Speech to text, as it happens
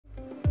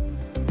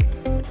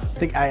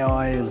think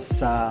AI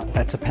is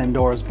it's a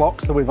Pandora's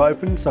box that we've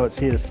opened, so it's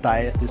here to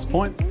stay at this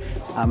point.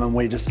 And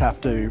we just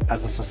have to,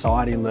 as a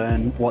society,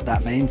 learn what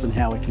that means and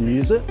how we can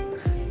use it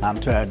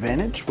to our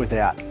advantage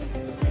without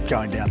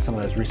going down some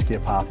of those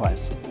riskier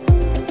pathways.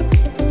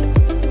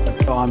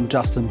 I'm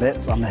Justin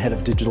Betts, I'm the Head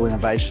of Digital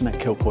Innovation at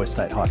Kilcoy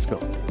State High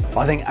School.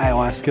 I think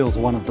AI skills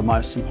are one of the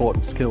most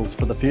important skills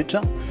for the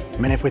future. I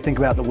mean, if we think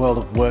about the world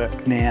of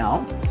work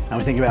now, and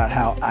we think about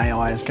how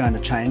AI is going to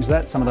change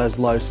that, some of those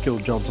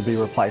low-skilled jobs will be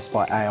replaced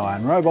by AI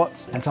and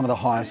robots, and some of the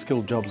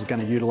higher-skilled jobs are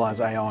going to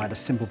utilise AI to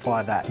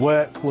simplify that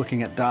work,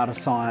 looking at data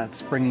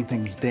science, bringing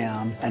things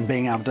down, and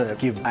being able to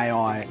give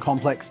AI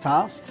complex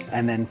tasks,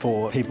 and then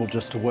for people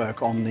just to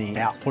work on the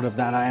output of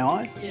that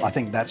AI. I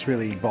think that's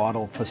really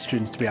vital for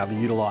students to be able to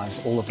utilise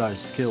all of those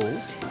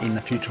skills in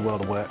the future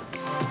world of work.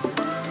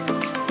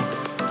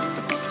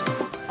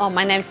 Oh,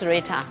 my name is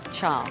Rita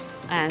Chow,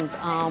 and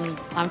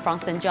I'm from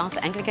St. John's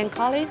Anglican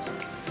College.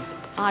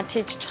 I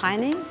teach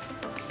Chinese,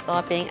 so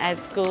I've been at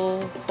school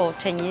for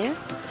 10 years,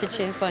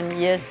 teaching from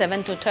years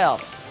 7 to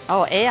 12.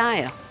 Oh,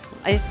 AI,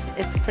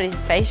 it's pretty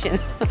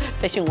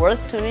fashion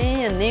words to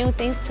me and new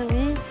things to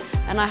me,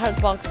 and I heard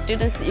about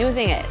students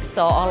using it,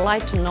 so I'd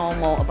like to know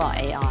more about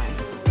AI.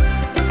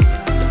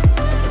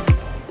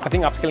 I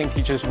think upskilling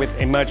teachers with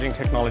emerging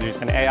technologies,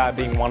 and AI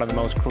being one of the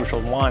most crucial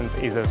ones,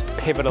 is a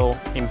pivotal,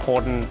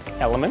 important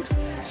element,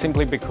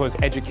 simply because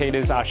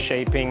educators are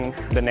shaping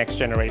the next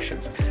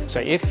generations.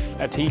 So if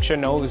a teacher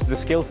knows the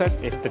skill set,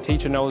 if the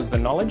teacher knows the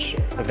knowledge,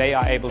 they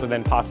are able to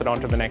then pass it on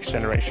to the next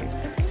generation.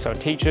 So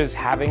teachers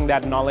having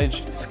that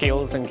knowledge,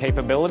 skills and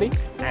capability,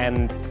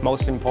 and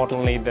most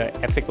importantly, the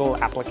ethical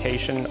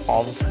application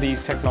of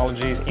these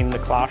technologies in the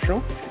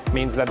classroom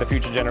means that the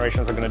future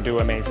generations are going to do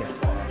amazing.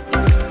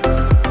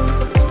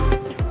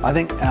 I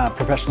think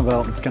professional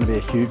development is going to be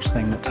a huge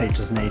thing that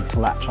teachers need to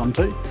latch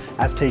onto.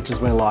 As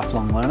teachers, we're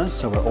lifelong learners,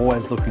 so we're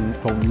always looking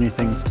for new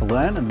things to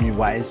learn and new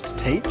ways to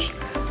teach.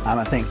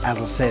 I think, as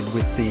I said,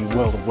 with the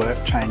world of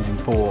work changing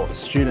for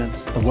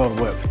students, the world of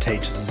work for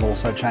teachers is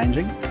also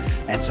changing.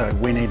 And so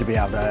we need to be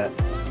able to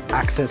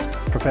access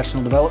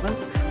professional development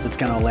that's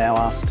going to allow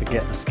us to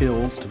get the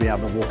skills to be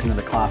able to walk into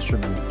the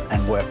classroom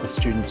and work with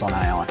students on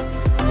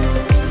AI.